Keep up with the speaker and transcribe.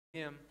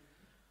Him.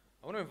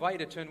 I want to invite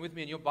you to turn with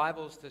me in your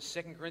Bibles to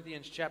 2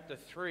 Corinthians chapter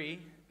 3.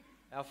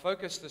 Our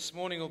focus this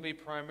morning will be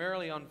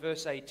primarily on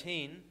verse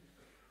 18.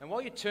 And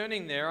while you're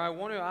turning there, I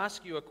want to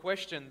ask you a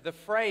question. The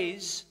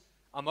phrase,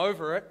 "I'm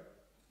over it,"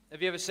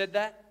 have you ever said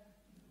that?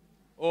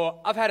 Or,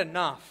 "I've had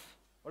enough."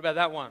 What about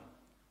that one?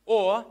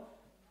 Or,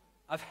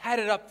 "I've had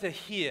it up to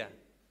here."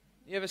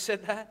 You ever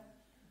said that?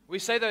 We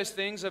say those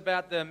things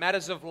about the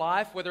matters of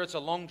life, whether it's a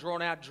long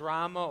drawn-out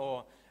drama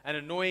or an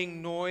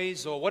annoying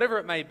noise or whatever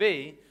it may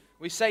be.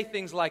 We say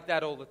things like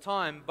that all the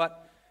time,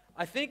 but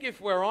I think if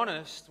we're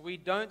honest, we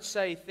don't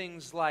say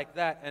things like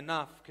that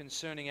enough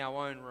concerning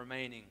our own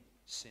remaining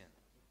sin.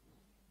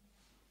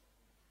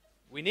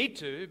 We need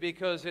to,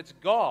 because it's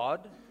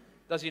God,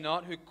 does He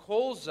not, who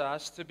calls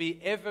us to be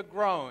ever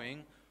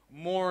growing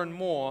more and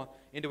more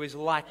into His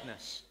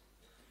likeness,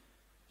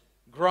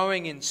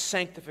 growing in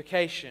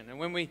sanctification. And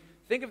when we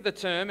think of the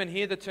term and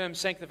hear the term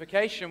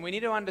sanctification, we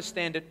need to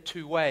understand it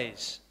two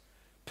ways: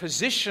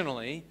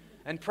 positionally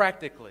and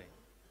practically.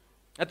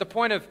 At the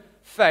point of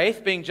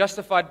faith, being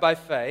justified by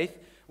faith,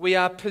 we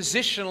are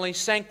positionally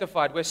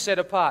sanctified. We're set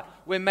apart.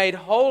 We're made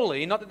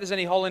holy. Not that there's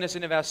any holiness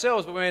in of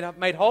ourselves, but we're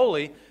made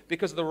holy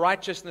because of the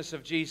righteousness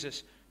of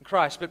Jesus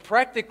Christ. But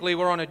practically,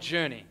 we're on a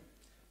journey,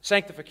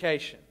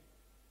 sanctification.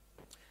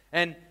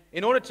 And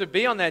in order to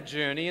be on that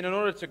journey, and in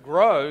order to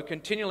grow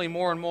continually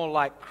more and more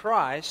like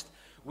Christ,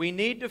 we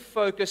need to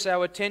focus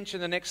our attention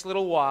the next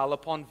little while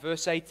upon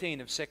verse 18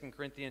 of 2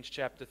 Corinthians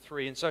chapter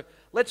 3. And so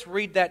let's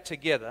read that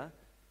together.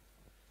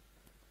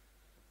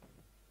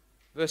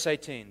 Verse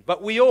 18,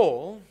 "But we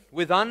all,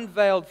 with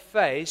unveiled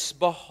face,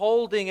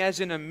 beholding as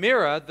in a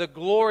mirror the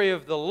glory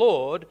of the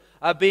Lord,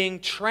 are being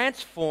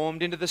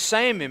transformed into the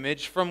same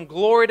image from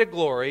glory to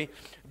glory,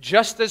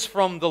 just as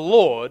from the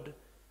Lord,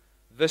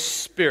 the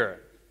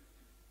Spirit."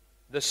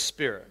 The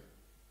Spirit.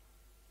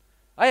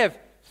 I have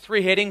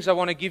three headings I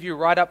want to give you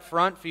right up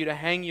front for you to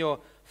hang your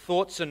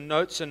thoughts and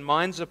notes and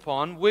minds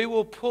upon. We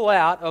will pull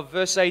out of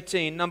verse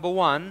 18, number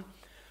one,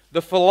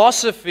 the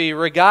philosophy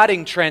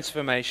regarding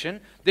transformation,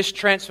 this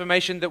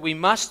transformation that we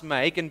must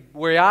make and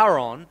we are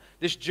on,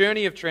 this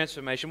journey of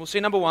transformation. We'll see,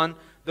 number one,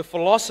 the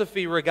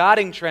philosophy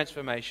regarding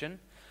transformation.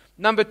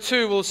 Number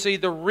two, we'll see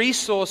the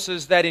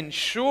resources that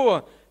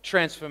ensure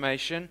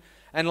transformation.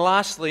 And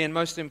lastly, and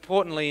most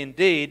importantly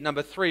indeed,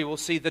 number three, we'll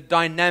see the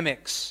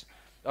dynamics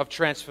of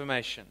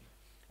transformation.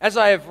 As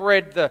I have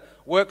read the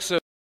works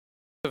of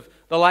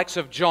the likes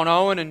of John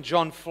Owen and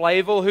John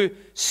Flavel, who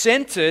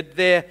centered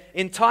their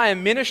entire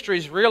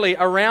ministries really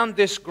around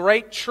this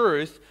great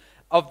truth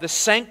of the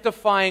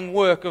sanctifying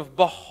work of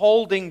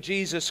beholding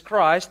Jesus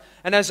Christ,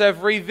 and as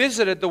I've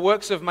revisited the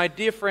works of my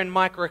dear friend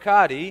Mike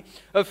Riccardi,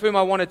 of whom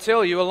I want to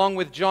tell you, along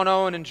with John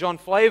Owen and John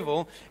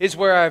Flavel, is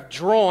where I've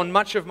drawn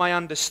much of my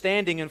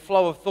understanding and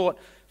flow of thought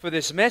for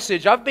this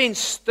message. I've been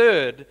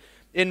stirred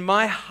in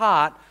my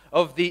heart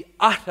of the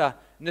utter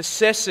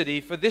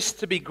necessity for this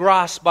to be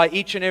grasped by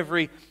each and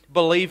every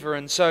believer.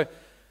 And so,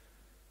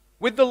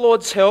 with the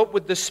Lord's help,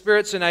 with the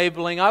Spirit's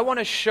enabling, I want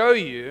to show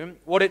you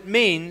what it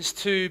means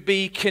to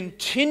be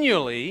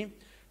continually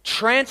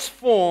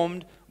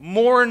transformed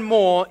more and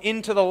more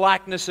into the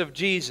likeness of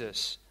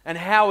Jesus, and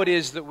how it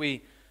is that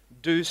we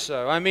do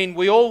so. I mean,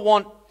 we all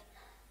want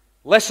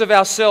less of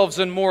ourselves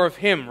and more of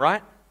Him,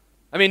 right?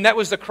 I mean, that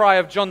was the cry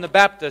of John the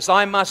Baptist: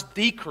 "I must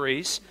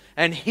decrease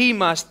and He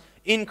must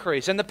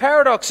increase." And the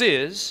paradox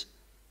is,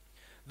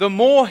 the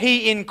more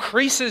He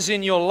increases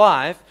in your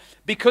life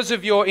because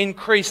of your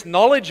increased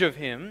knowledge of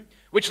Him,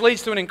 which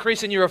leads to an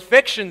increase in your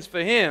affections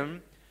for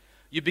Him,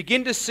 you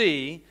begin to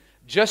see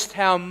just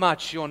how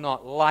much you're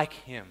not like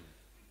Him.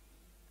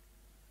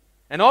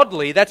 And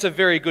oddly, that's a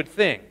very good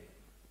thing.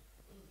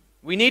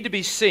 We need to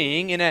be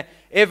seeing in an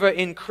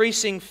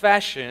ever-increasing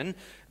fashion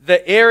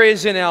the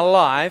areas in our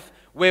life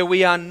where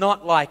we are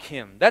not like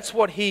Him. That's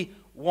what He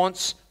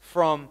wants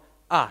from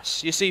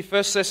us. You see,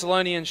 1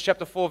 Thessalonians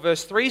chapter 4,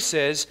 verse 3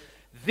 says,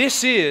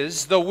 "This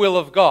is the will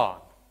of God,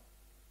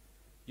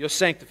 your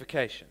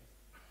sanctification."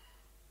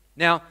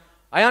 Now,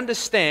 I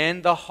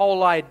understand the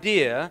whole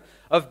idea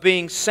of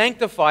being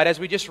sanctified, as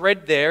we just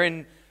read there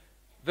in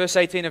verse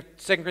 18 of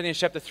 2 Corinthians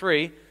chapter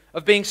 3,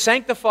 of being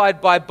sanctified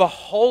by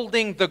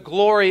beholding the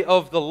glory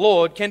of the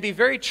Lord, can be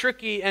very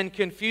tricky and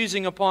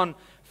confusing upon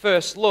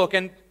first look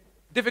and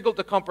difficult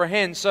to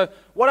comprehend. So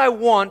what I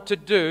want to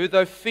do,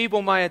 though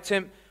feeble my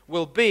attempt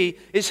will be,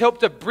 is help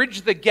to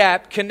bridge the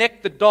gap,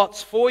 connect the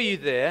dots for you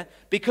there,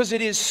 because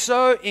it is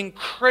so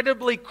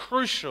incredibly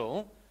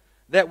crucial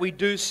that we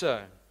do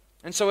so.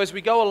 And so as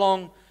we go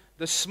along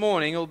this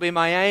morning, it will be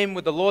my aim,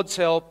 with the Lord's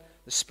help,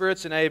 the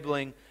Spirit's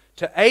enabling,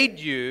 to aid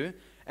you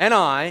and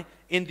I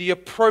in the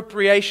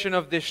appropriation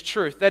of this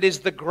truth. That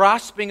is, the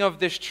grasping of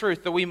this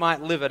truth, that we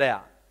might live it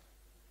out.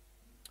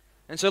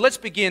 And so let's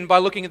begin by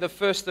looking at the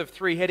first of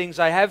three headings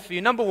I have for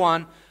you. Number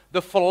one,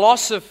 the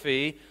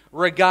philosophy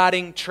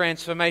regarding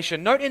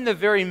transformation. Note in the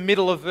very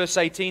middle of verse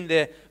 18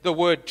 there, the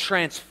word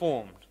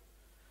transformed.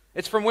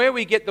 It's from where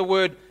we get the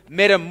word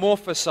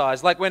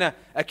metamorphosize, like when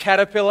a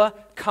caterpillar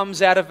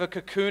comes out of a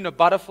cocoon, a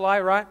butterfly,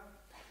 right?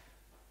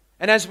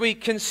 And as we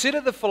consider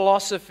the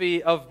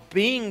philosophy of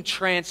being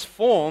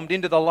transformed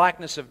into the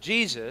likeness of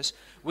Jesus,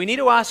 we need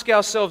to ask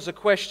ourselves a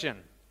question.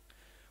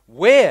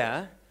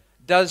 Where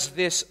does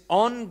this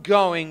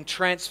ongoing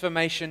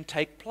transformation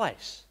take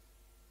place?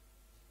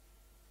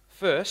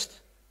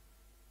 First,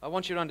 I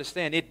want you to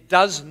understand, it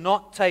does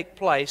not take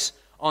place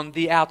on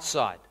the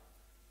outside.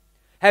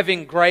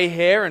 Having grey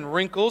hair and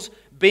wrinkles,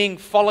 being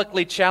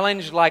follically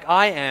challenged like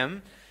I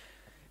am,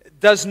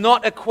 does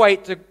not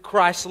equate to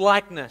Christ's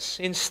likeness.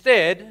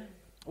 Instead,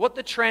 what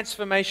the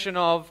transformation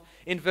of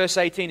in verse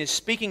 18 is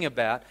speaking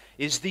about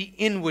is the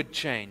inward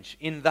change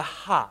in the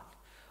heart.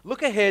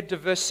 Look ahead to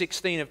verse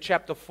 16 of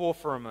chapter 4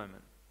 for a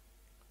moment.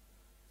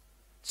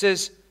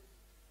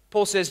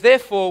 Paul says,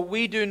 therefore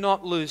we do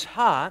not lose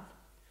heart,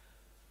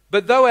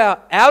 but though our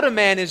outer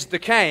man is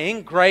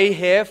decaying, grey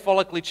hair,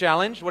 follically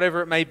challenged,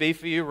 whatever it may be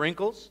for you,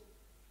 wrinkles,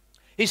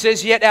 he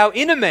says, yet our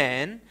inner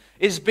man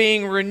is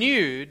being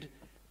renewed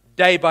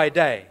day by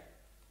day.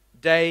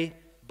 Day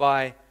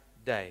by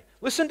day.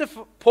 Listen to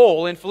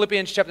Paul in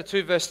Philippians chapter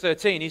 2 verse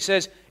 13. He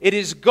says, it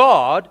is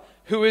God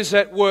who is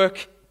at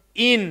work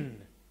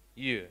in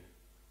you,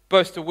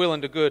 both to will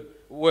and to good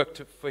work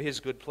for His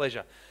good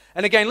pleasure.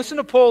 And again, listen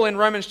to Paul in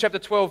Romans chapter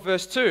 12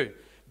 verse 2.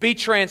 Be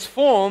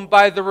transformed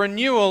by the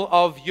renewal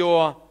of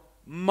your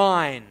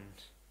mind,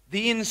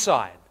 the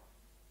inside.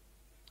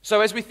 So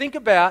as we think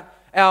about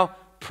our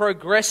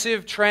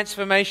progressive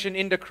transformation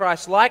into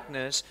Christ's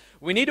likeness,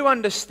 we need to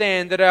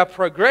understand that our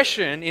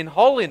progression in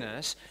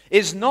holiness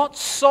is not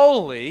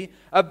solely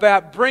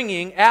about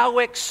bringing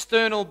our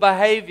external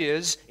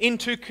behaviors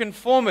into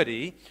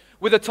conformity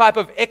with a type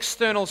of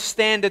external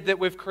standard that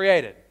we've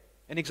created.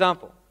 An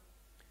example.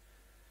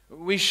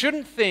 We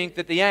shouldn't think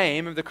that the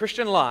aim of the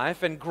Christian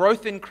life and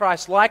growth in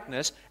Christ's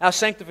likeness, our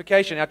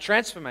sanctification, our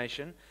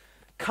transformation,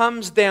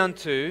 comes down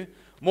to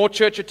more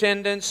church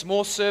attendance,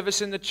 more service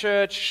in the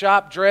church,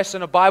 sharp dress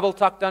and a Bible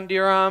tucked under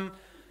your arm,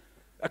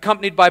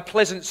 accompanied by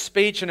pleasant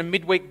speech and a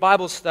midweek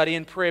Bible study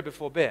and prayer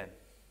before bed.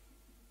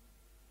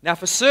 Now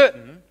for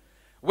certain,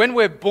 when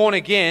we're born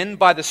again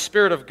by the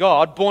Spirit of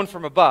God, born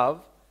from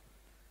above,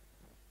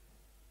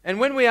 and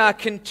when we are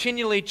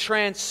continually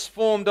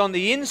transformed on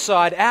the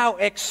inside, our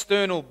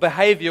external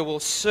behavior will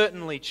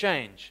certainly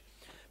change.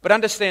 But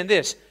understand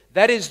this,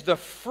 that is the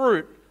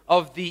fruit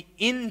of the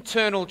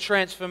internal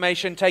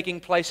transformation taking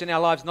place in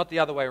our lives, not the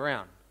other way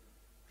around.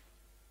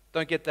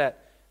 Don't get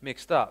that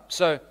mixed up.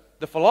 So,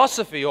 the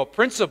philosophy or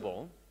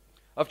principle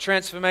of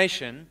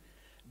transformation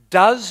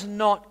does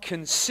not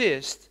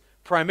consist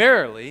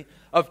primarily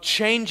of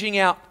changing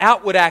our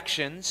outward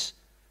actions,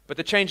 but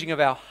the changing of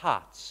our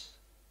hearts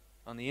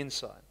on the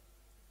inside,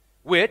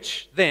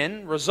 which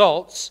then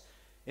results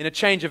in a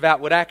change of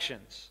outward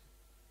actions.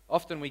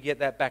 Often we get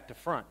that back to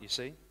front, you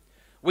see.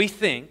 We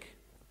think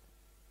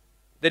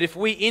that if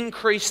we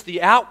increase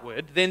the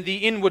outward, then the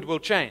inward will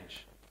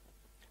change.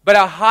 But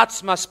our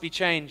hearts must be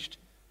changed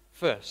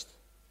first.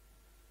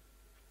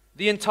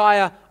 The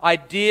entire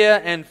idea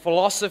and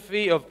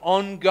philosophy of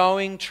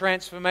ongoing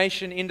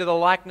transformation into the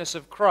likeness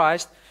of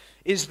Christ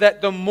is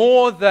that the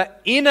more the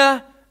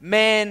inner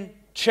man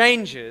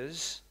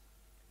changes,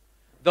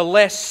 the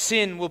less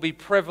sin will be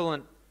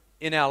prevalent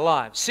in our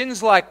lives.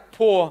 Sin's like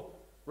poor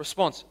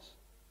responses.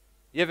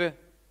 You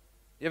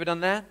ever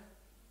done that?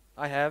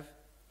 I have.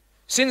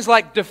 Sin's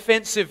like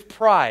defensive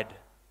pride.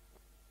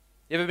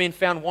 You ever been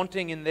found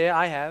wanting in there?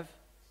 I have.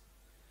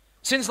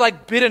 Sin's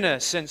like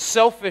bitterness and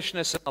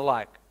selfishness and the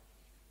like.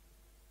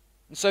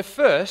 And so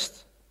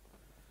first,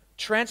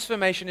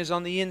 transformation is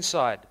on the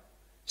inside.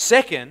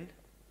 Second,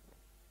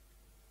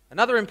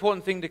 another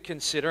important thing to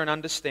consider and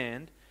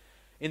understand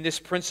in this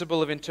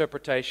principle of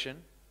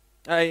interpretation,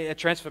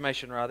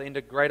 transformation rather, into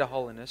greater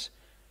holiness,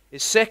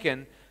 is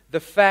second, the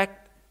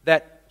fact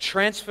that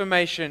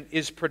transformation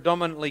is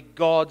predominantly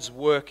God's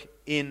work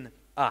in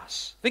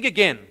us. Think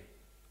again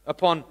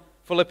upon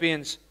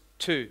Philippians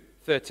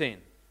 2:13.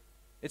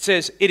 It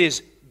says, it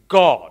is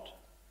God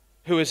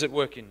who is at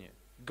work in you.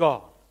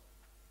 God.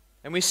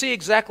 And we see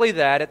exactly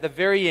that at the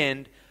very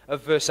end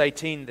of verse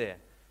 18 there,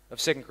 of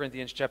 2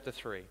 Corinthians chapter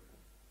 3,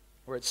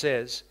 where it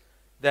says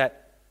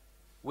that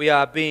we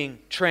are being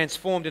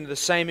transformed into the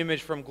same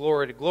image from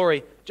glory to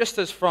glory, just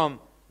as from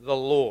the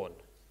Lord,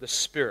 the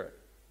Spirit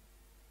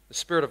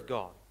of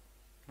God.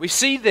 We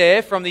see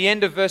there from the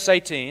end of verse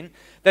 18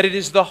 that it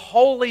is the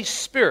Holy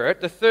Spirit,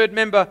 the third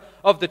member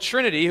of the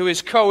Trinity, who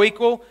is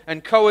co-equal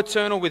and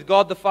co-eternal with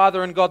God the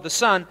Father and God the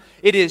Son.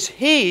 It is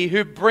He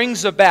who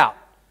brings about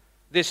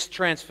this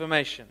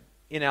transformation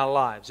in our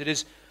lives. It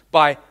is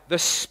by the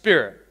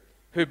Spirit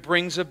who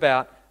brings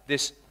about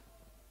this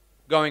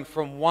going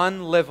from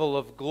one level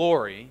of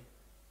glory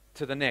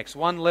to the next,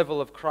 one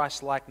level of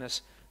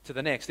Christ-likeness to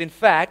the next. In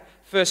fact,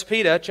 1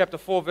 Peter chapter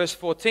 4 verse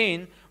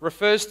 14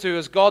 refers to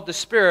as God the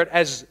Spirit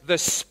as the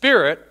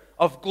Spirit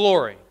of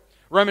glory.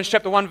 Romans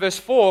chapter 1 verse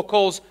 4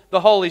 calls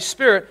the Holy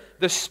Spirit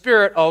the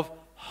Spirit of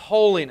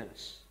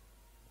holiness.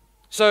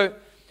 So,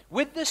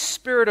 with the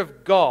Spirit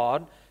of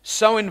God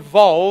so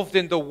involved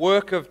in the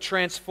work of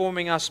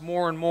transforming us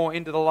more and more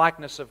into the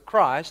likeness of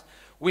Christ,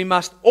 we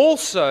must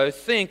also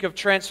think of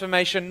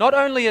transformation not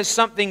only as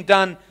something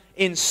done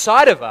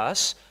inside of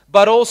us,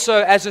 but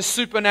also as a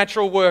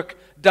supernatural work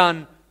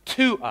done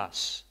to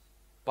us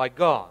by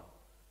God.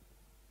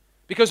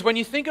 Because when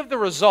you think of the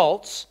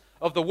results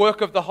of the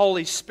work of the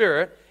Holy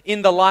Spirit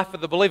in the life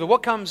of the believer,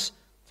 what comes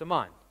to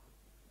mind?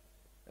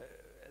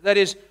 That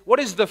is, what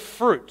is the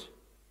fruit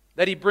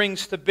that He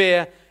brings to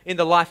bear in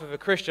the life of a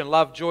Christian?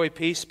 Love, joy,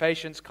 peace,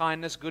 patience,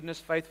 kindness, goodness,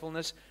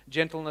 faithfulness,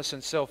 gentleness,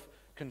 and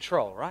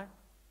self-control, right?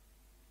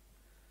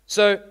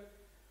 So,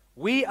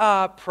 we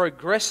are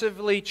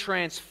progressively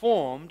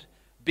transformed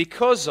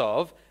because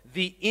of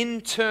the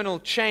internal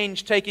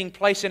change taking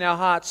place in our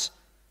hearts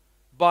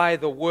by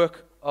the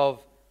work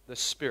of the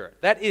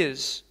Spirit. That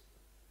is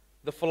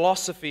the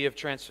philosophy of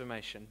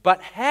transformation.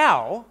 But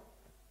how?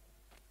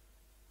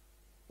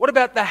 What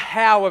about the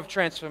how of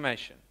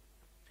transformation?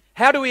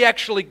 How do we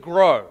actually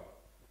grow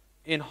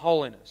in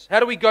holiness? How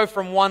do we go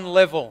from one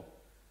level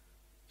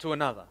to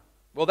another?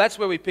 Well, that's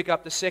where we pick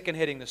up the second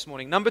heading this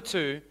morning. Number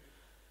 2,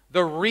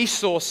 the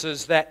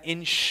resources that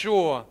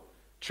ensure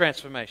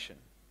transformation.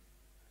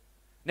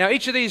 Now,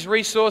 each of these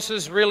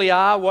resources really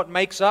are what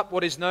makes up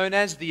what is known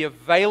as the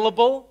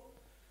available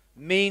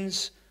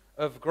means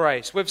of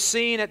grace. We've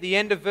seen at the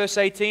end of verse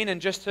 18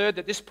 and just heard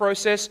that this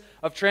process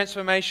of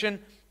transformation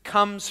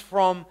comes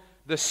from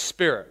the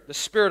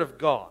Spirit of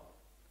God.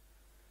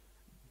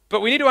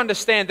 But we need to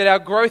understand that our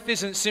growth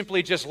isn't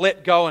simply just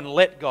let go and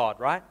let God,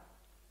 right?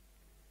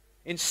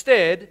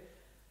 Instead,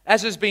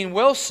 as has been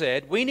well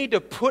said, we need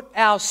to put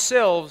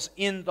ourselves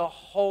in the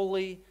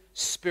Holy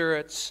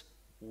Spirit's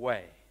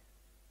way.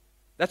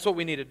 That's what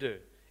we need to do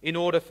in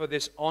order for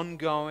this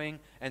ongoing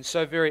and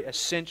so very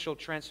essential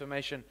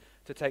transformation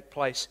to take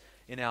place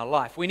in our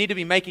life. We need to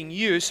be making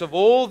use of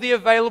all the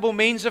available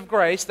means of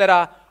grace that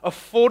are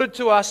afforded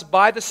to us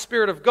by the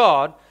Spirit of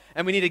God,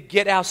 and we need to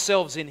get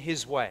ourselves in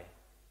His way.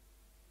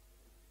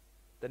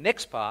 The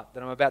next part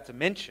that I'm about to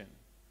mention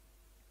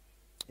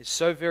is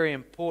so very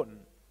important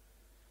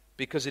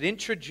because it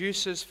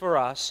introduces for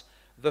us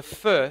the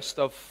first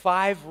of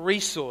 5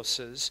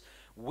 resources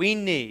we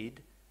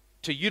need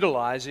to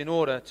utilize in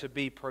order to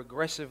be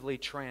progressively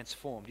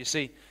transformed. You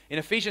see, in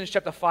Ephesians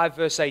chapter 5,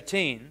 verse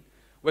 18,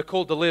 we're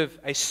called to live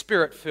a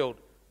Spirit-filled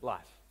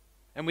life.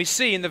 And we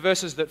see in the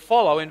verses that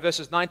follow, in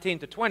verses 19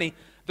 to 20,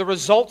 the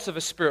results of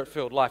a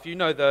Spirit-filled life. You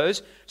know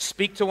those.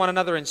 Speak to one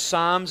another in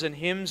psalms and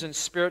hymns and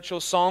spiritual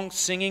songs,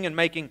 singing and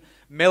making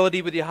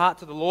melody with your heart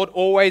to the Lord,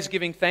 always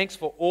giving thanks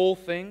for all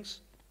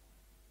things.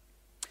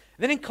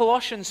 And then in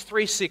Colossians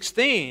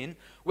 3:16,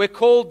 we're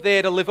called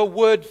there to live a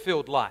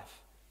Word-filled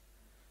life.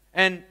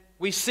 And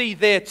we see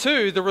there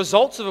too, the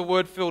results of a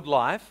Word-filled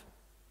life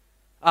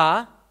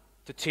are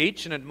to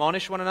teach and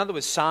admonish one another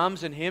with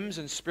psalms and hymns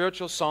and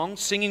spiritual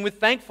songs, singing with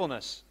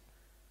thankfulness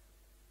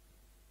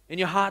in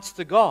your hearts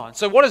to God.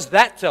 So what does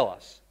that tell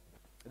us?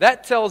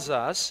 That tells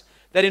us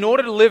that in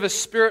order to live a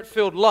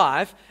Spirit-filled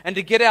life and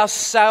to get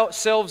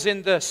ourselves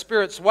in the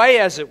Spirit's way,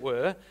 as it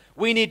were,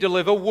 we need to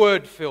live a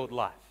Word-filled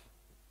life.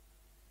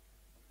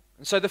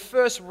 And so the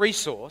first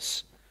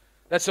resource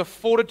that's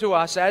afforded to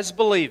us as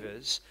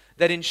believers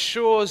that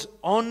ensures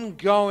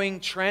ongoing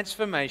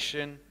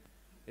transformation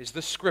is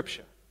the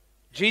Scripture.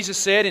 Jesus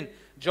said in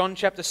John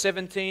chapter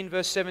 17,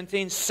 verse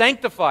 17,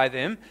 sanctify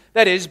them,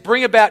 that is,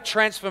 bring about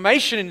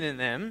transformation in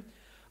them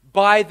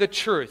by the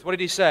truth. What did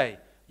He say?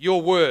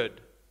 Your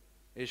word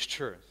is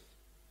truth.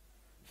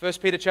 1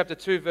 Peter chapter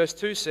 2, verse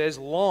 2 says,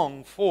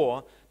 long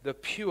for the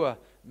pure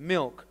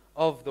milk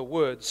of the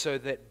word, so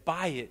that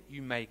by it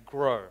you may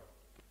grow.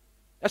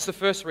 That's the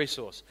first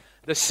resource.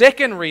 The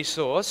second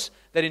resource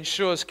that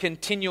ensures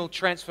continual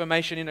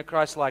transformation into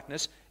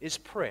Christ-likeness is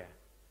prayer.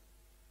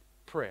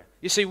 Prayer.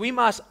 You see, we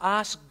must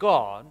ask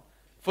God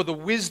for the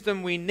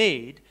wisdom we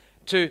need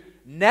to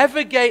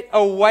navigate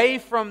away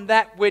from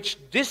that which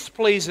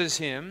displeases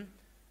Him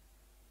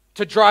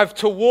to drive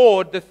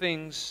toward the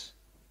things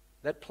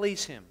that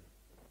please Him.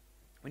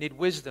 We need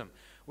wisdom.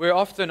 We're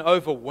often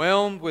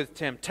overwhelmed with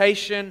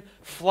temptation,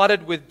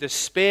 flooded with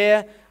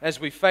despair as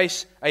we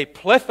face a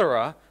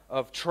plethora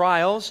of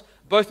trials,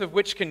 both of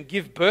which can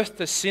give birth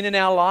to sin in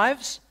our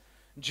lives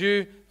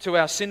due to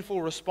our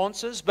sinful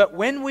responses. But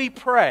when we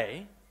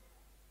pray,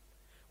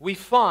 we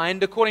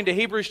find, according to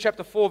Hebrews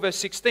chapter 4, verse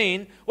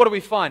 16, what do we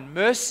find?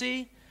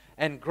 Mercy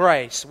and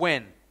grace.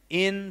 When?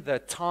 In the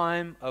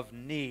time of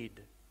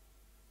need.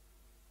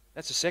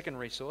 That's the second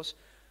resource.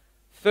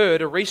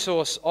 Third, a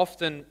resource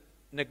often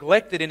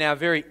neglected in our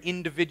very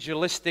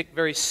individualistic,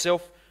 very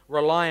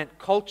self-reliant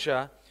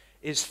culture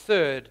is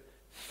third,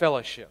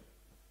 fellowship.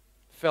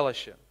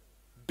 Fellowship.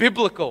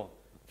 Biblical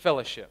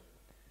fellowship.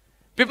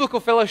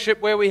 Biblical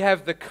fellowship where we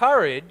have the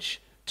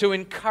courage to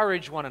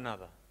encourage one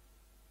another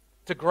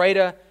to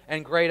greater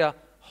and greater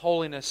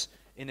holiness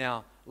in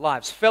our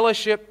lives.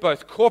 Fellowship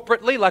both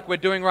corporately, like we're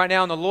doing right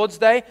now on the Lord's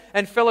Day,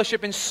 and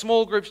fellowship in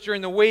small groups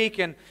during the week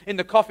and in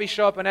the coffee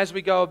shop and as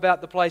we go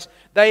about the place.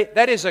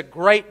 That is a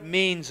great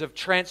means of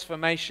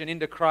transformation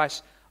into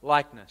Christ's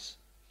likeness.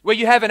 Where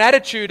you have an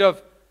attitude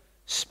of,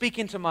 speak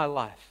into my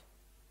life.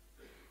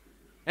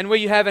 and where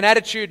you have an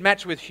attitude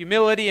matched with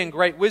humility and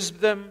great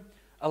wisdom,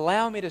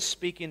 allow me to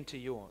speak into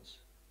yours.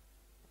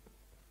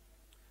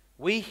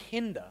 We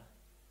hinder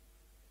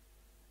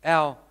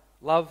our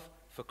love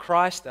for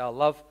Christ, our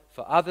love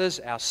for others,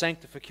 our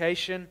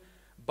sanctification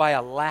by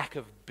a lack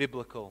of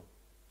biblical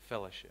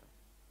fellowship.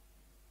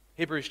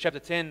 Hebrews chapter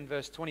 10,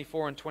 verse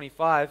 24 and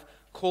 25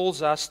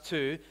 calls us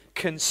to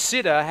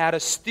consider how to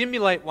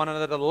stimulate one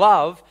another to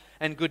love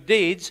and good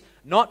deeds,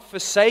 not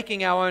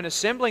forsaking our own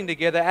assembling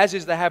together, as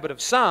is the habit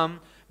of some,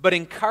 but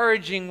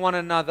encouraging one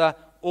another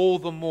all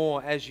the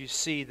more as you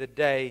see the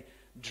day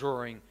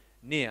drawing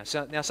near.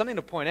 So, now, something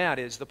to point out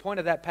is the point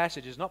of that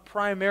passage is not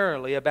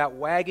primarily about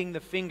wagging the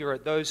finger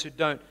at those who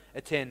don't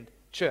attend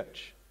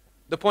church.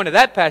 The point of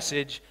that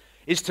passage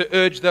is to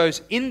urge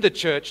those in the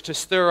church to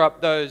stir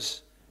up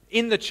those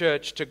in the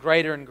church to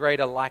greater and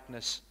greater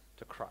likeness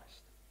to Christ.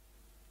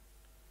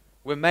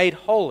 We're made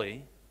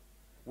holy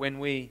when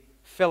we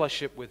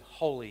fellowship with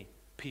holy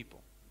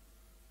people.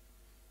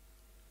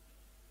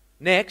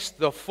 Next,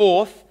 the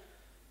fourth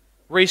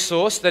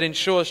resource that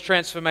ensures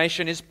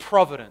transformation is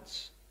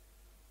providence.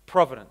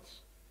 Providence.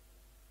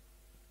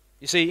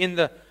 You see, in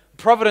the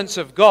providence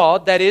of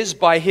God, that is,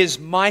 by His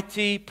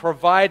mighty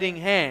providing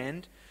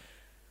hand,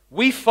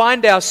 we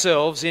find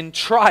ourselves in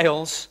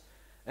trials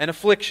and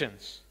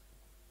afflictions.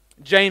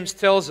 James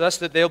tells us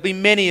that there'll be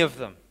many of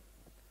them,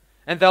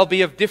 and they'll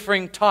be of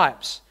differing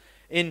types.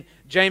 In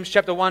James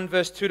chapter 1,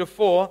 verse 2 to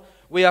 4,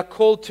 we are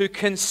called to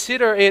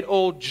consider it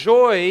all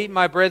joy,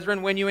 my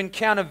brethren, when you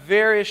encounter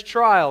various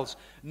trials,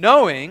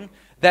 knowing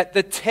that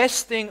the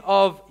testing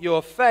of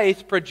your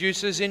faith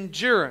produces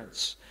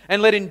endurance.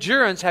 And let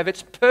endurance have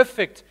its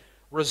perfect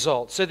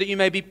result, so that you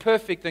may be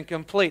perfect and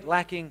complete,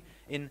 lacking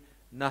in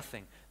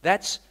nothing.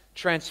 That's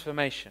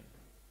transformation.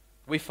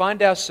 We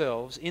find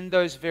ourselves in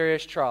those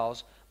various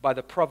trials by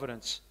the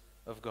providence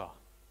of God.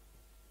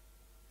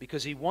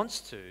 Because He wants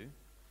to,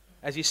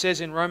 as He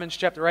says in Romans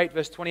chapter 8,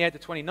 verse 28 to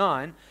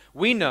 29,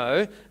 we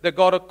know that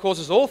God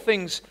causes all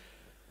things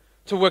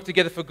to work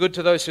together for good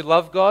to those who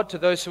love God, to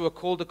those who are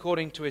called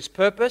according to His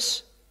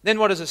purpose. Then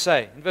what does it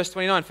say? In verse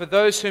 29, for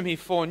those whom He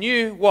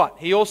foreknew, what?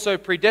 He also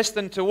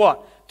predestined to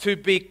what? To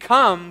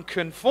become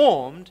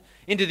conformed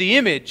into the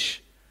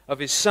image of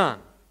His Son.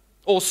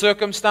 All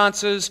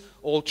circumstances,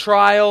 all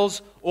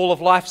trials, all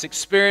of life's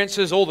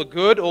experiences, all the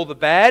good, all the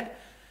bad,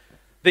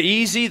 the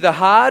easy, the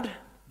hard,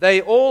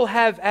 they all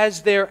have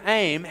as their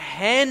aim,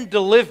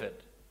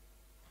 hand-delivered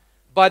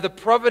by the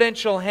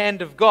providential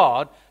hand of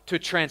God to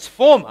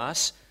transform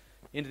us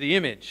into the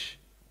image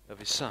of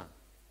His Son,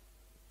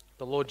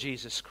 the Lord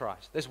Jesus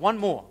Christ. There's one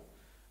more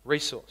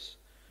resource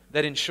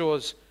that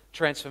ensures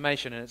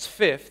transformation, and it's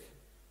fifth,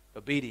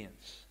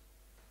 obedience.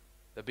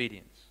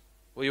 Obedience.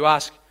 Well, you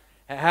ask,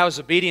 how is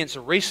obedience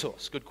a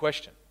resource? Good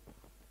question.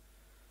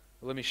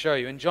 Well, let me show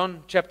you. In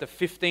John chapter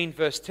 15,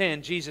 verse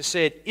 10, Jesus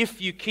said,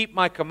 if you keep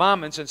my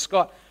commandments, and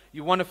Scott,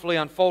 you wonderfully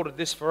unfolded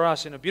this for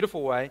us in a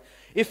beautiful way,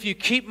 if you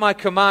keep my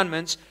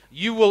commandments,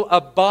 you will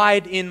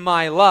abide in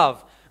my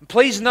love. And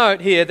please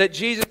note here that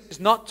Jesus is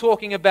not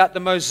talking about the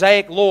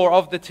Mosaic law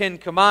of the 10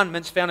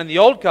 commandments found in the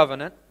Old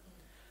Covenant,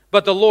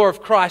 but the law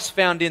of Christ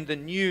found in the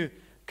New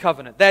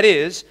Covenant. That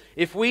is,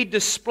 if we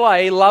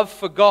display love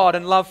for God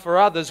and love for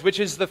others, which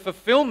is the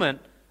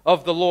fulfillment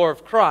of the law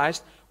of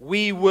Christ,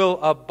 we will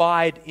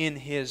abide in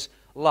His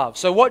love.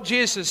 So what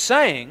Jesus is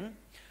saying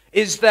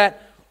is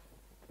that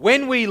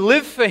when we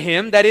live for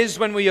Him, that is,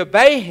 when we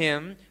obey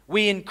Him,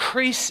 we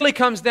increase. It really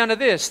comes down to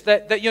this,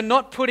 that you're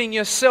not putting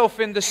yourself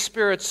in the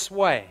Spirit's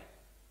way.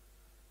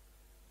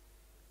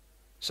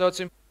 So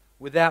it's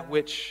without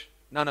which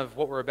none of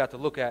what we're about to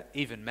look at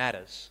even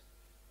matters.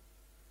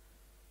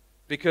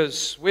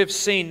 Because we've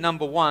seen,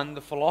 number one,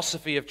 the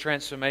philosophy of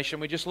transformation.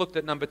 We just looked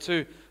at number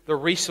two, the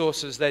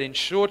resources that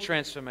ensure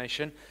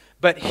transformation.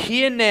 But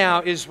here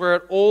now is where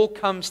it all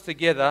comes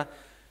together.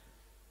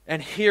 And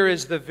here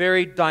is the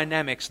very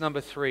dynamics,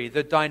 number three,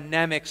 the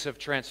dynamics of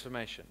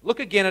transformation.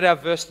 Look again at our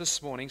verse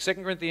this morning, 2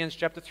 Corinthians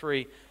chapter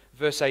 3,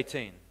 verse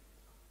 18.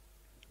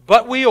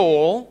 But we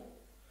all,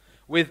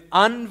 with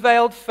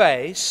unveiled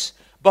face,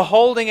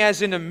 beholding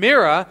as in a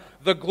mirror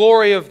the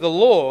glory of the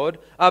Lord,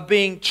 are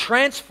being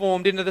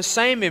transformed into the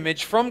same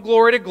image from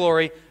glory to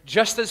glory,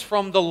 just as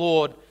from the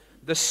Lord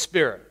the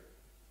Spirit.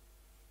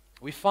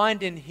 We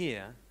find in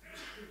here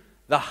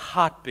the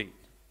heartbeat,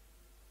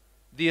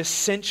 the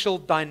essential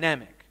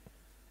dynamic,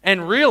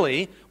 and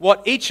really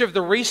what each of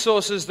the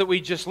resources that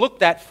we just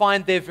looked at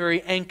find their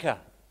very anchor.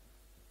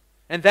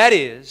 And that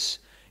is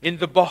in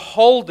the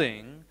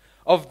beholding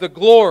of the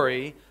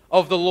glory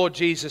of the Lord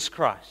Jesus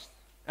Christ.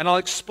 And I'll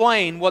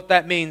explain what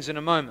that means in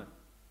a moment.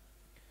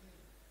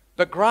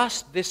 But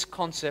grasp this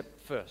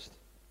concept first.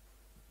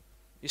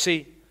 You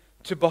see,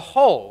 to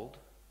behold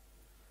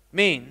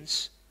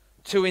means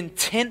to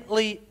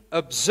intently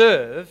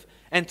observe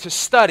and to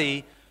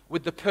study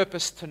with the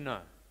purpose to know.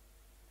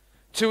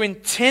 To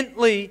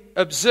intently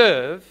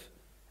observe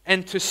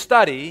and to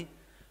study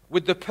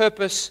with the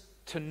purpose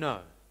to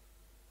know.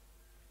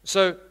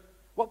 So,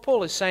 what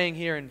Paul is saying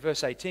here in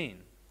verse 18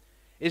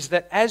 is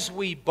that as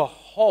we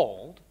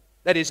behold,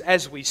 That is,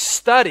 as we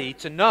study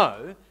to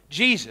know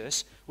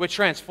Jesus, we're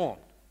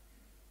transformed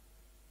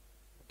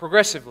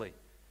progressively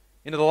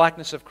into the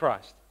likeness of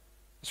Christ.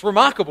 It's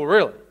remarkable,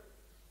 really.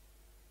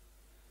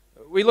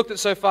 We looked at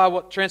so far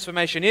what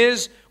transformation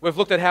is. We've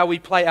looked at how we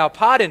play our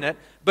part in it.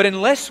 But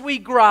unless we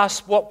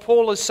grasp what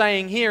Paul is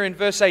saying here in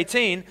verse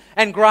 18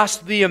 and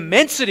grasp the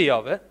immensity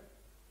of it,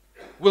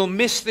 we'll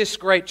miss this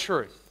great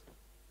truth.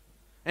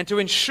 And to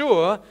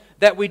ensure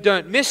that we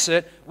don't miss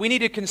it, we need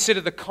to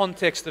consider the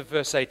context of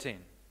verse 18.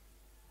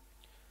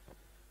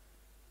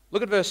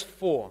 Look at verse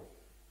 4.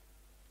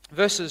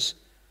 Verses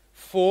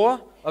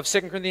 4 of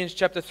 2 Corinthians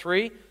chapter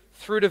 3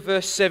 through to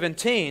verse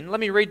 17. Let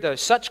me read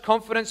those. Such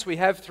confidence we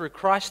have through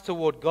Christ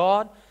toward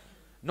God,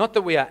 not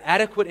that we are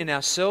adequate in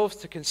ourselves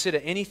to consider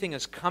anything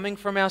as coming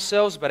from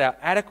ourselves, but our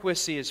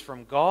adequacy is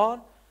from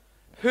God,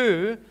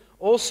 who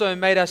also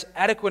made us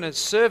adequate as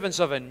servants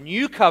of a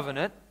new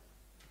covenant,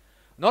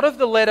 not of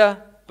the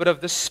letter, but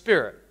of the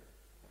Spirit.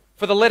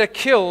 For the letter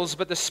kills,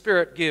 but the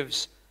Spirit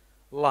gives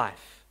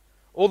life.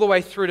 All the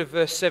way through to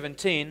verse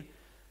 17,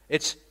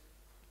 it's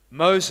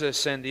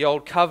Moses and the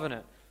Old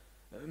Covenant.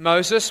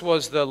 Moses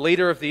was the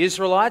leader of the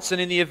Israelites,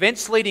 and in the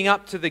events leading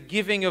up to the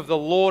giving of the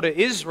law to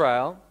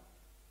Israel,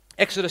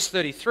 Exodus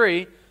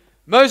 33,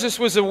 Moses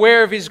was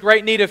aware of his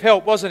great need of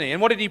help, wasn't he?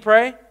 And what did he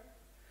pray?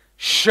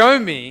 Show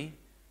me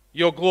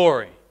your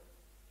glory.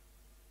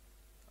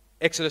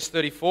 Exodus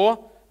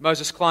 34,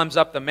 Moses climbs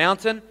up the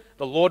mountain,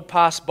 the Lord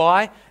passed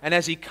by, and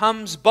as he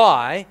comes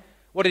by,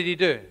 what did he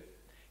do?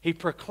 He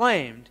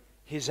proclaimed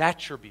his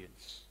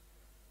attributes,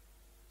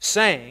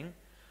 saying,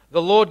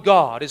 the Lord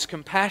God is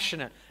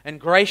compassionate and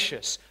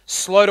gracious,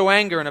 slow to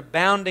anger and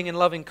abounding in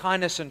loving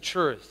kindness and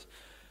truth,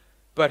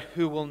 but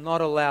who will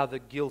not allow the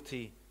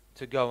guilty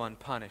to go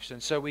unpunished.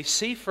 And so we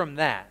see from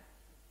that,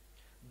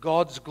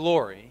 God's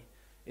glory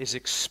is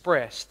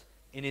expressed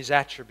in His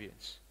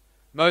attributes.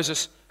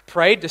 Moses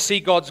prayed to see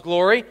God's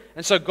glory,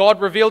 and so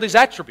God revealed His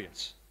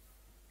attributes.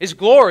 His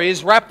glory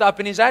is wrapped up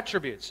in His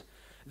attributes.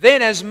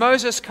 Then as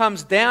Moses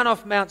comes down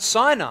off Mount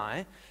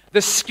Sinai,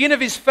 the skin of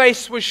his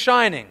face was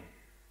shining.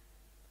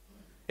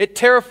 It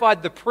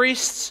terrified the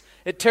priests,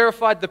 it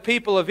terrified the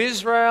people of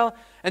Israel,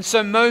 and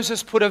so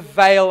Moses put a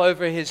veil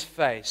over his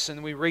face,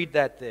 and we read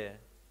that there.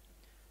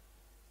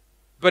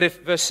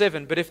 Verse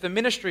 7, but if the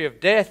ministry of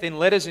death in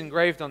letters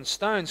engraved on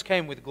stones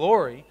came with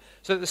glory,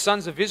 so that the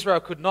sons of Israel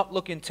could not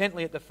look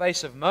intently at the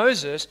face of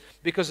Moses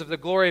because of the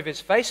glory of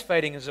his face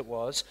fading as it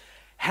was,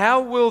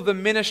 how will the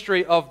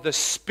ministry of the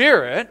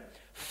Spirit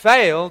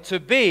fail to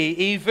be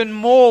even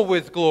more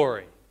with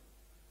glory?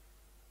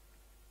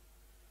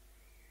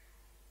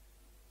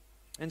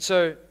 And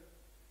so,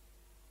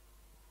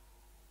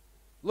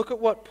 look at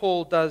what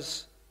Paul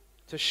does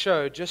to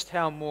show just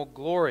how more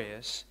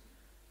glorious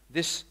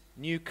this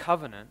new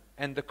covenant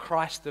and the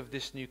Christ of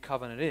this new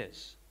covenant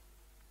is.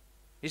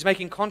 He's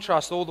making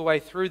contrast all the way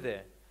through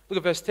there. Look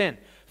at verse 10.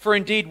 For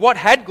indeed, what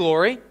had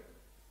glory,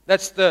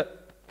 that's the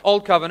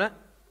old covenant,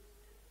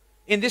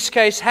 in this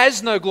case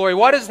has no glory.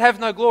 Why does it have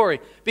no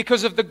glory?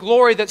 Because of the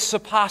glory that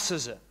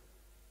surpasses it.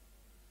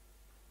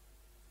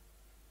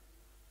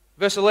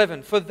 Verse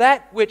 11, for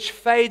that which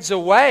fades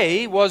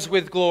away was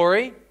with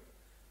glory,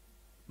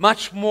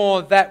 much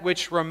more that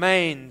which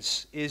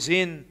remains is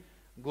in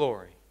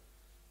glory.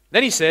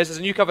 Then he says, as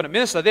a new covenant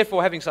minister,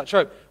 therefore having such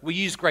hope, we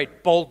use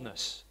great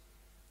boldness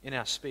in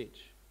our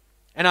speech,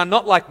 and are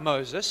not like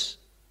Moses,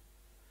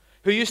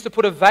 who used to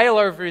put a veil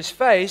over his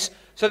face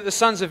so that the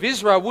sons of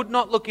Israel would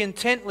not look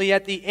intently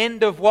at the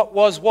end of what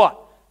was what?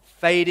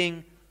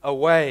 Fading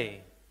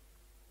away.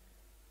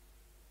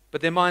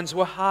 But their minds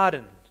were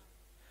hardened.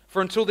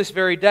 For until this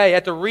very day,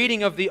 at the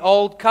reading of the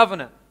Old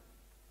Covenant,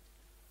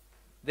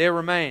 there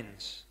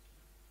remains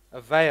a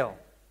veil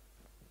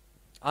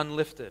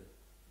unlifted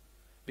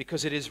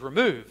because it is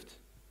removed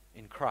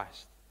in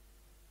Christ.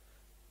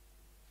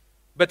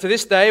 But to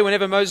this day,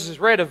 whenever Moses is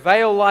read, a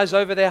veil lies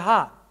over their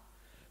heart.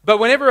 But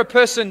whenever a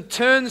person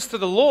turns to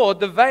the Lord,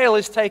 the veil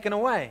is taken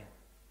away.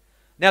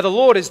 Now the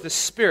Lord is the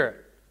Spirit,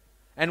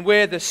 and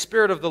where the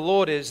Spirit of the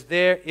Lord is,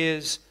 there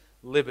is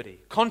liberty.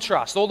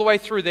 Contrast all the way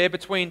through there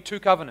between two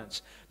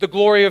covenants. The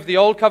glory of the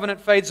old covenant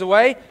fades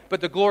away,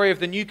 but the glory of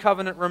the new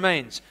covenant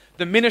remains.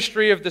 The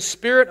ministry of the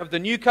Spirit of the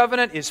new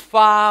covenant is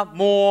far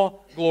more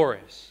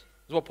glorious.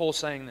 Is what Paul's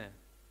saying there.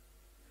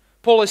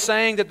 Paul is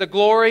saying that the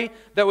glory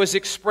that was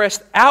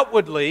expressed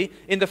outwardly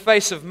in the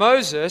face of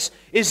Moses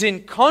is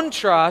in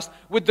contrast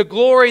with the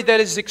glory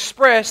that is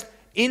expressed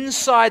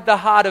inside the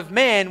heart of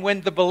man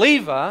when the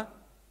believer,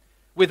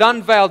 with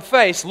unveiled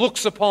face,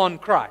 looks upon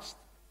Christ.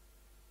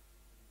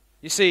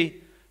 You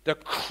see, the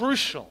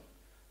crucial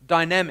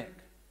dynamic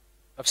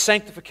of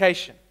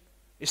sanctification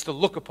is to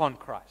look upon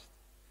Christ.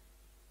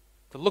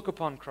 To look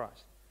upon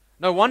Christ.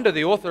 No wonder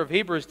the author of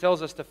Hebrews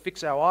tells us to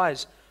fix our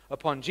eyes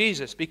upon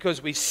Jesus,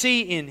 because we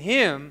see in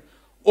Him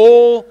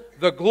all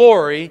the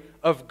glory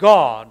of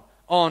God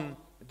on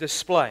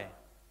display.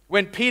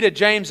 When Peter,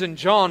 James, and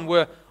John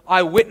were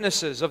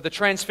eyewitnesses of the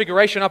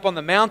transfiguration up on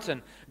the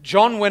mountain.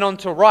 John went on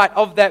to write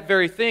of that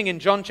very thing in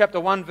John chapter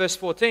 1 verse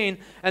 14,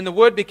 and the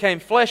Word became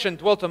flesh and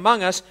dwelt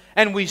among us,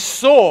 and we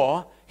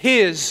saw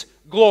His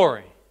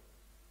glory.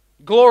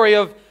 Glory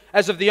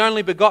as of the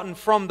only begotten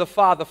from the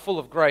Father, full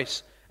of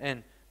grace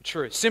and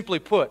truth. Simply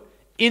put,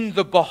 in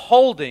the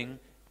beholding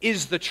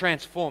is the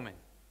transforming.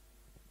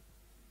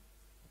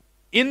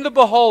 In the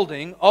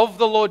beholding of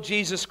the Lord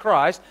Jesus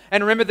Christ,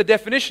 and remember the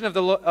definition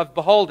of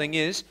beholding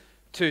is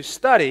to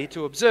study,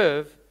 to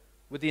observe,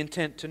 with the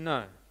intent to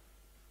know.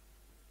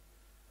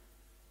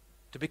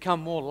 To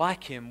become more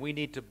like Him, we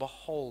need to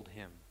behold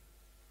Him.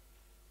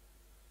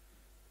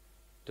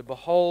 To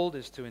behold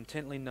is to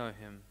intently know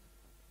Him,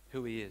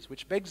 who He is,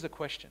 which begs the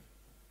question.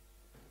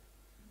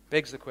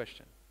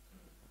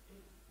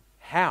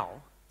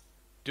 How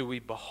do we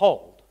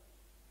behold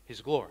His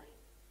glory?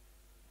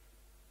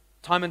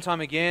 Time and time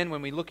again,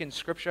 when we look in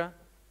Scripture,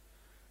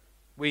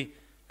 we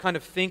kind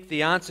of think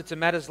the answer to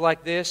matters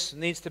like this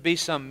needs to be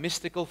some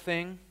mystical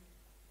thing,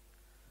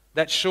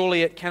 that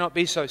surely it cannot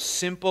be so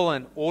simple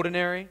and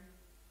ordinary.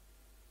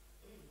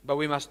 But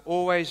we must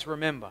always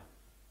remember,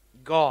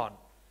 God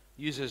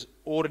uses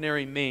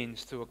ordinary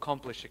means to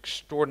accomplish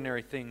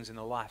extraordinary things in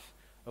the life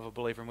of a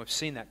believer. And we've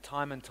seen that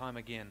time and time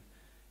again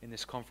in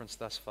this conference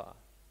thus far.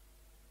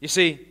 You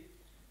see,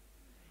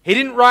 He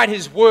didn't write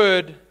His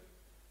Word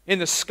in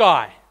the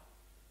sky.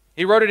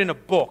 He wrote it in a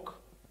book.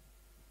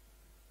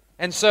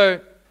 And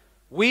so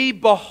we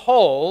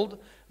behold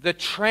the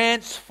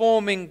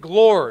transforming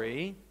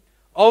glory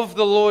of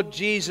the Lord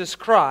Jesus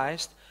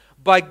Christ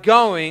by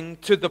going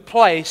to the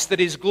place that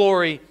His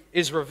glory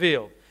is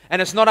revealed. And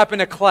it's not up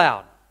in a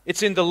cloud.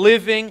 It's in the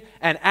living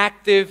and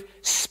active,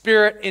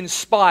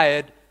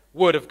 Spirit-inspired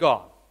Word of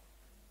God.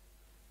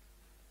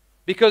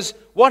 Because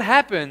what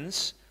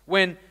happens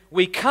when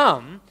we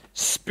come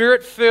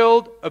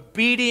Spirit-filled,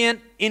 obedient,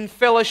 in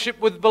fellowship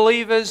with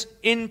believers,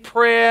 in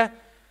prayer,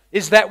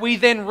 is that we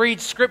then read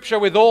Scripture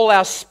with all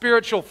our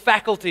spiritual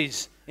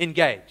faculties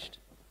engaged.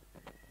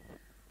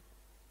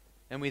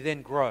 And we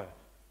then grow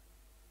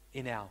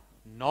in our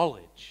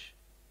knowledge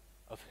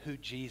of who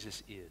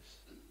Jesus is.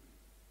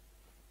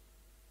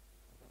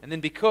 And then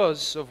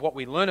because of what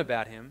we learn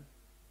about Him,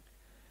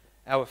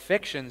 our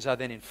affections are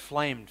then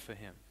inflamed for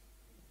Him.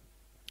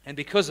 And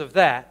because of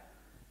that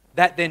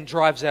then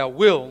drives our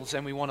wills,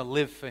 and we want to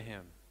live for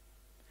Him.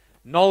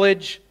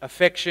 Knowledge,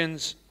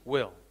 affections,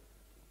 will.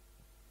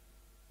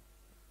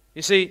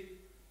 You see,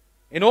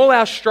 in all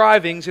our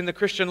strivings in the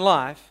Christian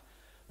life,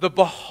 the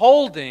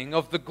beholding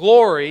of the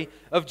glory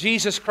of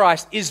Jesus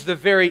Christ is the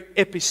very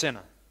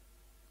epicenter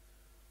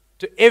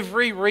to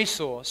every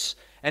resource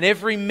and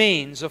every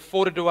means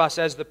afforded to us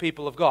as the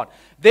people of God.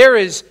 There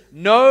is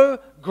no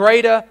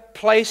greater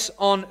place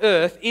on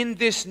earth in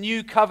this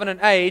new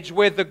covenant age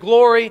where the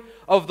glory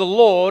of the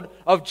Lord,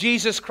 of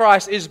Jesus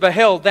Christ, is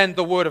beheld than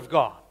the Word of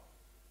God.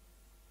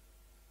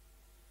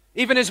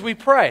 Even as we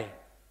pray,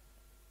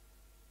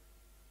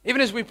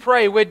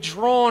 we're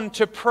drawn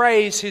to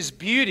praise His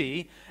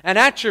beauty and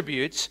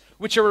attributes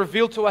which are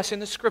revealed to us in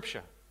the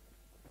Scripture.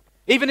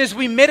 Even as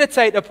we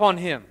meditate upon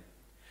Him,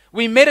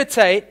 we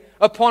meditate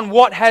upon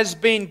what has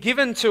been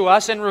given to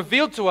us and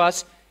revealed to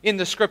us in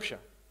the Scripture.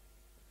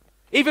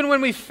 Even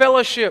when we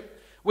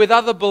fellowship with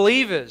other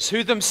believers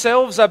who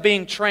themselves are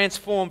being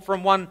transformed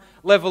from one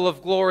level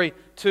of glory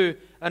to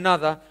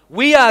another,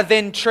 we are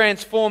then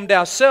transformed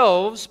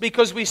ourselves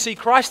because we see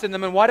Christ in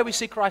them. And why do we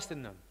see Christ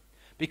in them?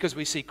 Because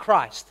we see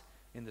Christ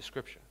in the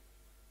Scripture.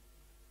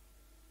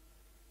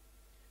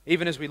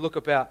 Even as we look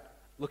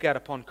out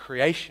upon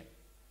creation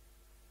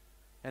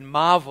and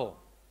marvel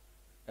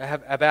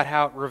about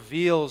how it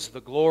reveals the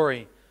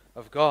glory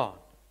of God,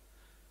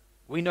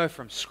 we know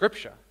from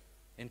Scripture,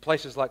 in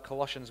places like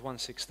Colossians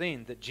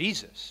 1:16, that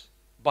Jesus,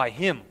 by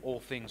Him all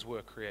things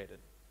were created,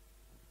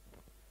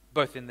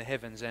 both in the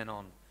heavens and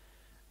on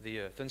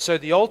the earth. And so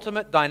the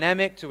ultimate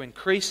dynamic to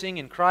increasing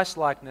in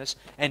Christ-likeness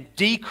and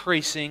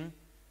decreasing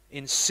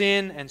in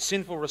sin and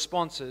sinful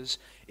responses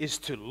is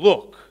to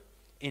look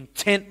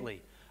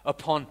intently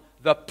upon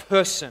the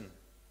person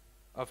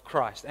of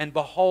Christ and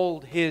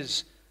behold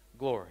His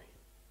glory.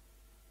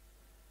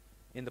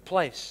 In the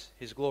place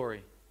His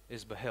glory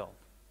is beheld,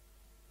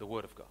 the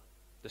Word of God,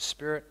 the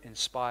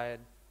Spirit-inspired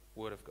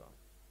Word of God.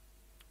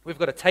 We've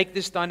got to take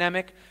this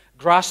dynamic,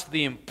 grasp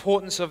the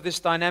importance of this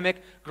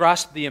dynamic,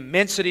 grasp the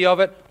immensity of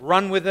it,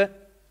 run with it,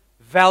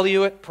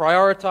 value it,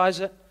 prioritize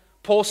it.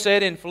 Paul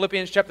said in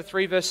Philippians chapter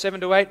 3, verse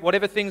 7 to 8,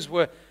 whatever things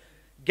were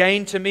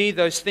gain to me,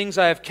 those things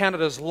I have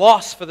counted as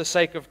loss for the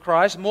sake of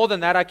Christ. More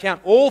than that, I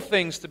count all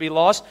things to be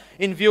lost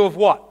in view of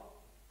what?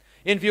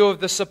 In view of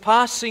the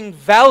surpassing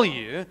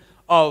value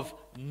of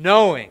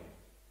knowing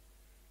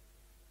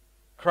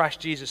Christ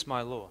Jesus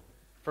my Lord,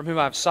 from whom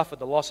I have suffered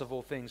the loss of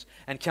all things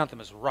and count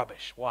them as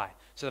rubbish. Why?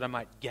 So that I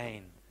might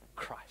gain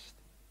Christ.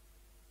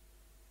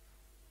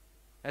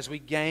 As we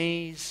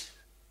gaze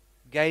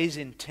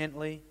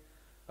intently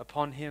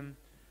upon Him,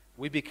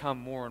 we become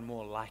more and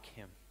more like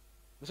Him.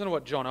 Listen to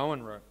what John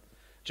Owen wrote.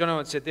 John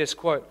Owen said this,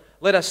 quote,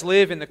 "Let us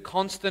live in the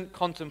constant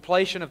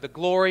contemplation of the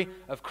glory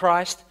of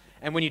Christ.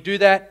 And when you do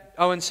that,"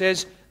 Owen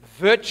says,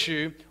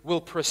 "virtue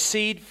will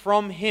proceed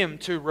from Him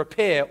to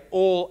repair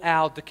all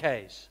our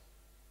decays,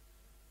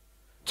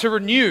 to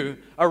renew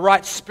a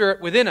right spirit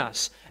within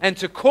us, and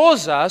to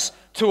cause us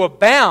to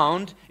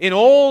abound in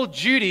all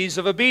duties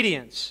of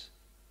obedience."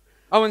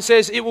 Owen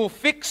says, "It will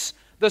fix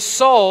the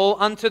soul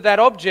unto that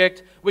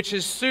object which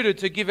is suited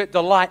to give it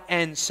delight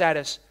and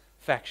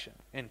satisfaction."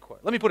 End quote.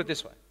 Let me put it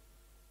this way.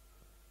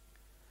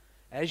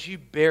 As you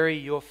bury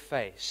your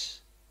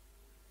face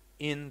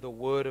in the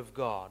Word of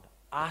God,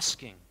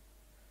 asking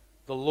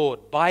the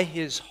Lord by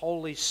His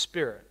Holy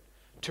Spirit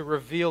to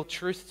reveal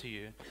truth to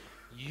you,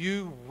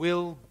 you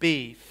will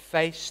be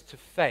face to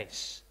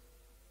face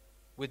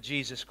with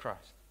Jesus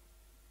Christ.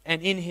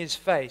 And in His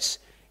face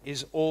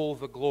is all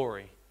the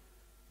glory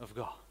of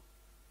God.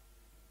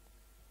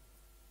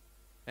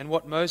 And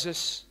what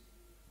Moses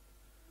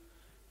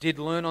did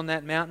learn on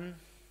that mountain,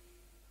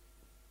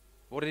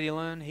 what did he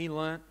learn? He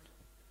learned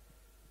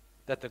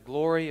that the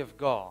glory of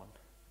God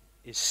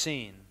is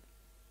seen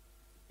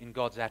in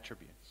God's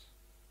attributes.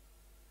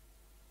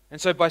 And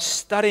so by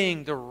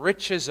studying the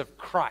riches of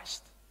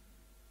Christ,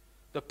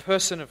 the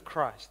person of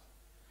Christ,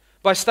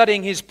 by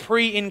studying His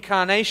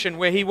pre-incarnation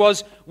where He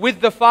was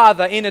with the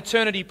Father in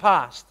eternity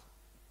past,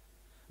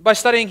 by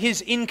studying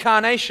His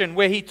incarnation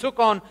where He took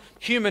on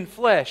human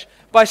flesh,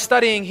 by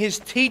studying His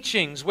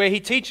teachings where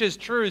He teaches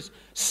truths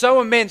so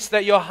immense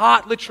that your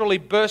heart literally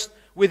bursts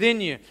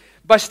within you,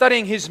 by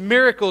studying His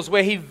miracles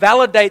where He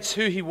validates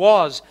who He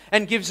was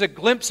and gives a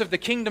glimpse of the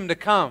kingdom to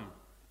come,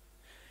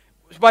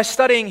 by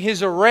studying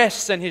His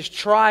arrests and His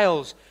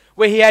trials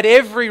where He had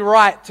every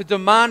right to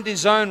demand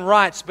His own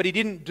rights but He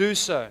didn't do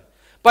so,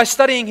 by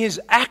studying His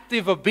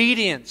active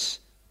obedience,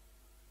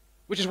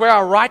 which is where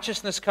our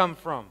righteousness comes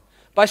from,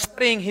 by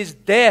studying His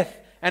death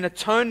and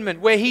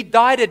atonement where He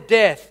died a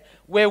death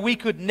where we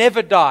could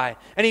never die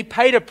and He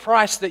paid a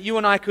price that you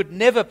and I could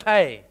never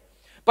pay,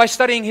 by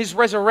studying His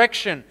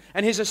resurrection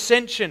and His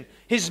ascension,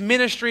 His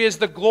ministry as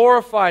the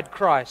glorified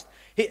Christ,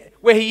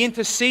 where He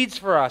intercedes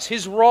for us,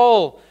 His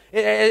role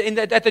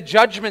at the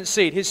judgment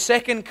seat, His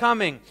second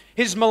coming,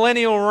 His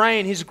millennial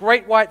reign, His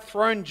great white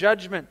throne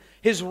judgment,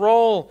 His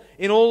role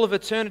in all of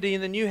eternity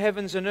in the new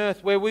heavens and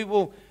earth where we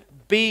will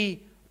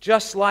be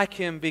just like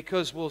Him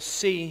because we'll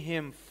see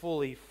Him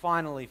fully,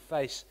 finally,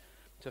 face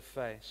to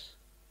face.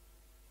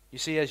 You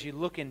see, as you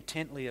look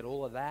intently at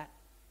all of that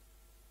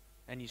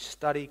and you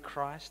study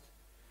Christ,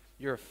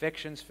 your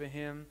affections for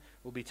Him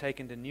will be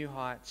taken to new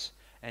heights,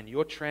 and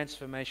your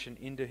transformation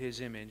into His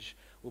image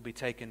will be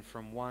taken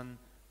from one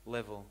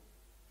level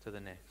to the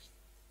next.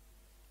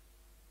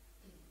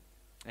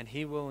 And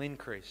He will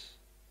increase,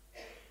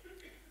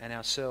 and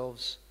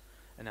ourselves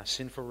and our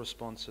sinful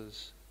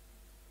responses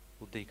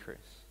will decrease.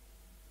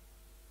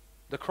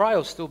 The cry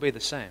will still be the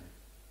same.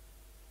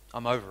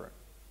 I'm over it.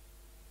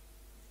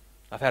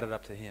 I've had it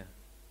up to here.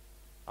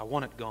 I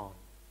want it gone.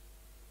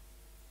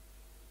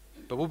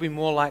 But we'll be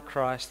more like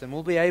Christ, and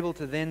we'll be able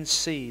to then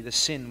see the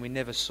sin we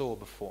never saw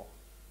before.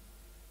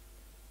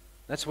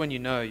 That's when you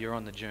know you're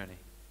on the journey.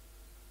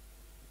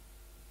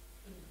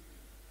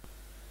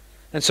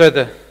 And so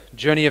the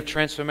journey of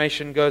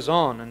transformation goes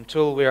on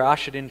until we're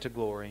ushered into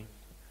glory,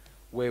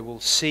 where we'll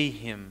see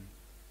Him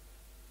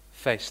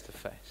face to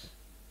face.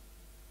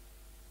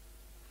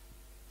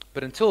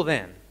 But until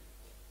then,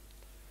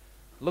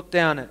 look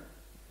down at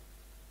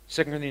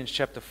 2 Corinthians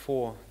chapter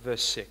 4,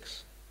 verse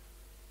 6.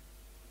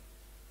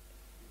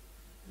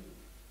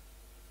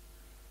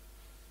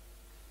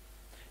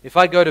 If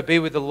I go to be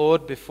with the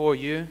Lord before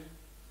you,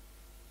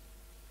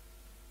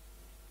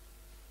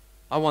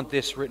 I want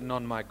this written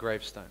on my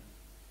gravestone.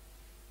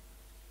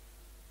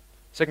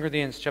 2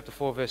 Corinthians chapter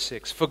 4, verse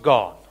 6. For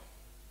God,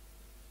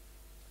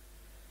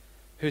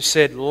 who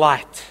said,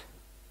 light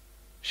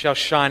shall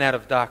shine out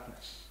of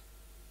darkness,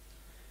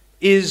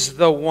 is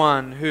the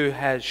one who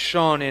has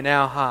shone in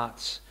our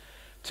hearts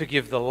to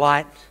give the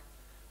light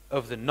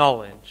of the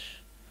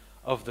knowledge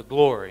of the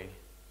glory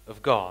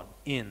of God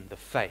in the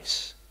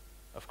face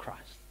of Christ.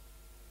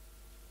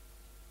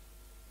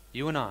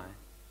 You and I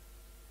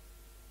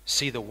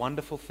see the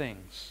wonderful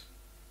things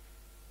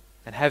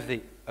and have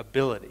the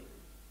ability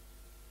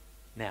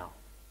now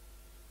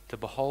to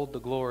behold the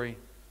glory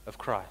of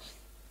Christ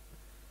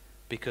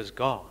because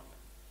God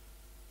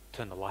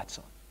turned the lights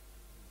on.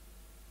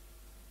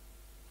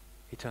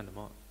 He turned them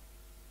on.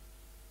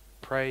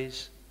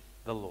 Praise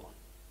the Lord.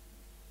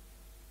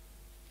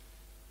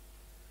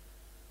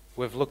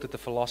 We've looked at the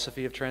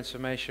philosophy of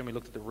transformation. We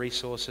looked at the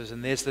resources,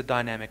 and there's the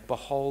dynamic.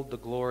 Behold the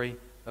glory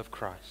of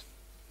Christ.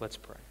 Let's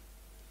pray.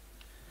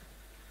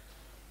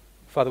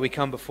 Father, we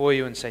come before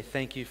you and say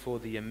thank you for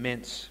the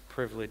immense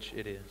privilege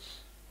it is.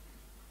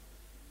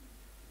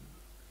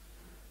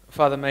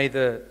 Father, may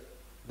the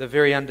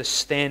very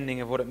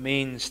understanding of what it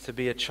means to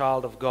be a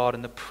child of God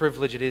and the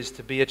privilege it is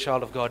to be a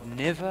child of God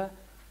never,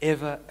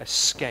 ever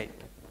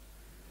escape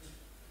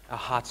our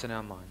hearts and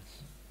our minds.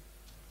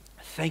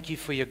 Thank you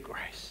for your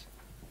grace.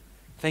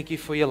 Thank you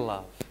for your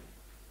love.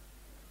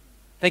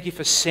 Thank you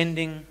for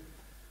sending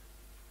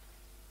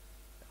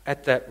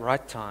at that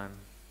right time,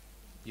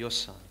 your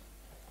Son.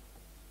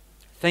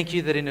 Thank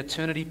you that in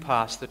eternity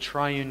past, the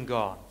triune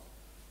God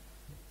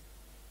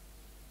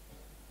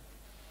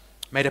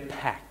made a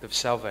pact of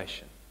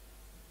salvation.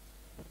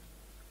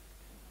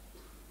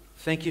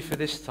 Thank you for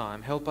this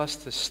time. Help us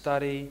to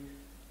study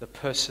the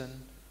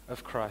person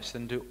of Christ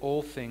and do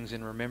all things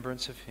in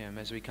remembrance of Him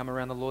as we come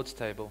around the Lord's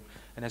table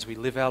and as we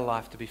live our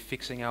life to be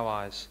fixing our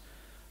eyes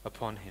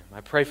upon Him.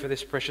 I pray for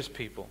this precious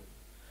people.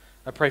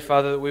 I pray,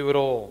 Father, that we would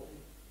all,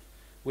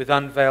 with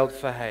unveiled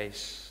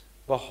face,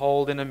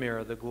 behold in a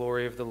mirror the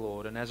glory of the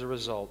Lord, and as a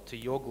result, to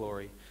your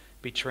glory,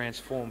 be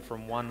transformed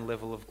from one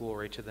level of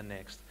glory to the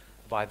next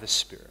by the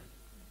Spirit.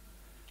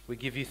 We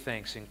give you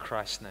thanks in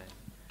Christ's name.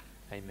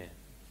 Amen.